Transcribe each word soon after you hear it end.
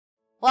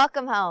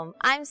Welcome home.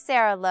 I'm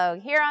Sarah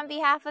Logue, here on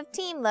behalf of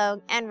Team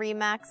Logue and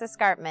Remax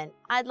Escarpment.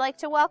 I'd like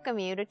to welcome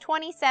you to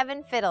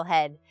 27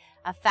 Fiddlehead,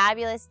 a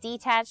fabulous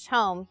detached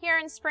home here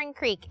in Spring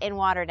Creek in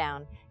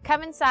Waterdown.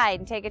 Come inside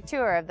and take a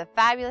tour of the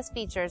fabulous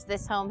features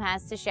this home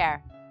has to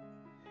share.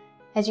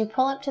 As you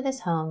pull up to this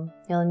home,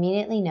 you'll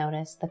immediately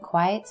notice the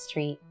quiet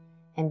street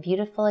and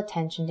beautiful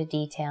attention to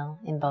detail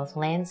in both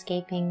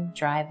landscaping,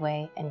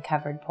 driveway, and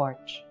covered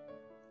porch.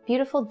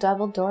 Beautiful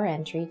double door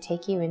entry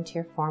take you into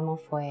your formal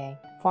foyer.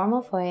 The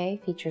formal foyer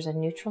features a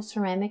neutral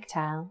ceramic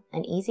tile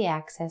and easy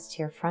access to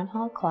your front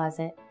hall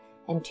closet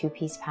and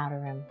two-piece powder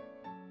room.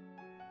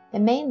 The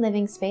main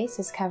living space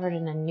is covered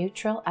in a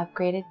neutral,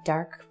 upgraded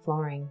dark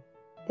flooring.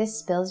 This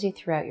spills you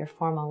throughout your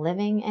formal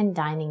living and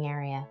dining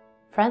area.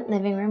 Front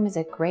living room is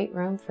a great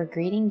room for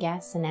greeting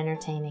guests and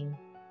entertaining,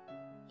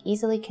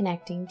 easily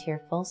connecting to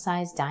your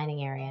full-size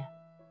dining area.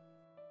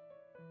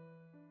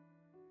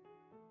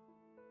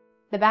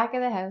 The back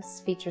of the house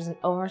features an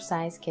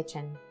oversized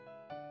kitchen.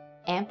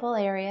 Ample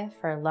area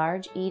for a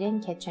large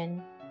eat-in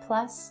kitchen,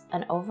 plus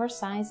an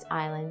oversized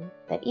island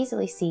that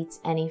easily seats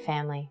any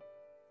family.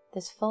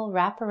 This full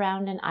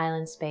wraparound and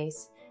island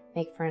space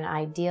make for an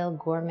ideal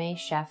gourmet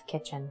chef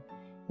kitchen.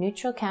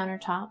 Neutral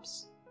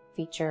countertops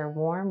feature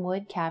warm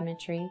wood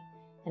cabinetry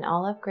and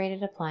all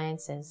upgraded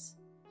appliances,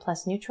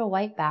 plus neutral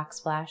white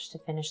backsplash to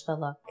finish the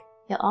look.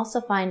 You'll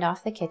also find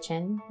off the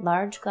kitchen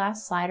large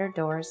glass slider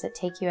doors that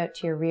take you out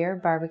to your rear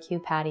barbecue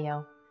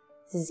patio.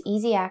 This is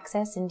easy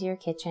access into your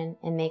kitchen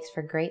and makes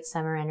for great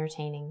summer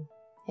entertaining.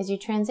 As you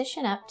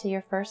transition up to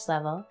your first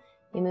level,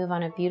 you move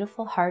on a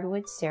beautiful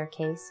hardwood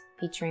staircase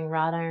featuring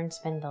wrought iron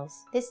spindles.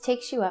 This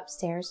takes you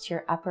upstairs to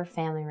your upper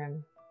family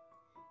room.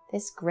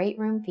 This great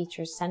room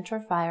features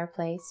central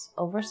fireplace,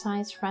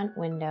 oversized front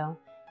window,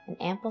 and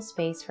ample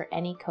space for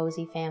any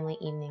cozy family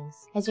evenings.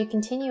 As you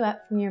continue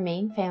up from your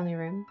main family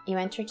room, you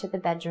enter to the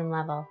bedroom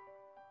level.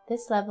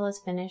 This level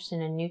is finished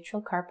in a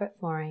neutral carpet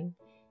flooring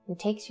and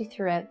takes you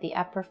throughout the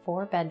upper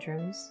 4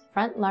 bedrooms.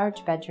 Front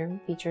large bedroom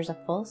features a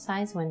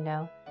full-size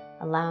window,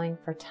 allowing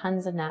for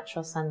tons of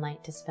natural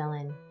sunlight to spill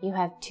in. You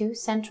have 2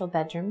 central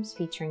bedrooms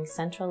featuring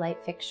central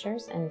light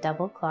fixtures and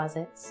double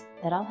closets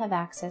that all have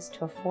access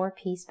to a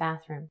 4-piece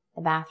bathroom.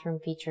 The bathroom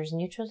features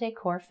neutral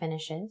decor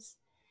finishes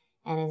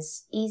and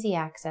is easy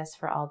access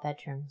for all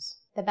bedrooms.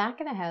 The back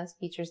of the house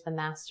features the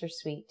master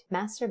suite.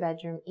 Master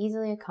bedroom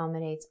easily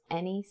accommodates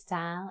any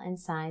style and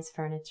size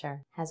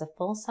furniture. Has a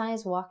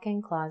full-size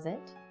walk-in closet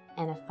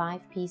and a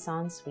 5-piece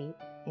ensuite,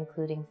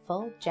 including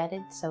full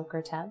jetted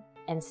soaker tub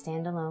and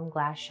standalone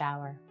glass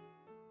shower.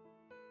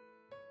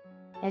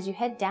 As you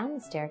head down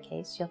the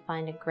staircase, you'll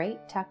find a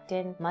great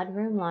tucked-in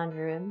mudroom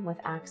laundry room with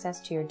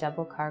access to your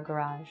double-car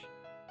garage.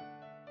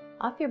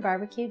 Off your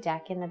barbecue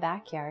deck in the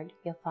backyard,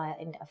 you'll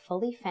find a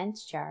fully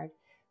fenced yard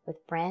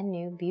with brand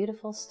new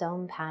beautiful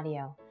stone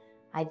patio,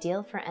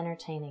 ideal for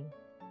entertaining.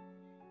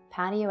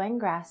 Patio and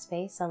grass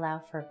space allow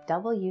for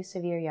double use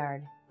of your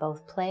yard,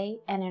 both play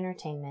and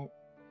entertainment.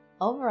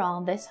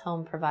 Overall, this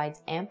home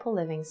provides ample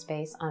living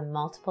space on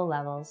multiple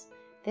levels.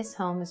 This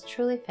home is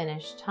truly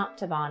finished top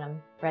to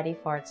bottom, ready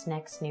for its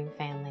next new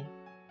family.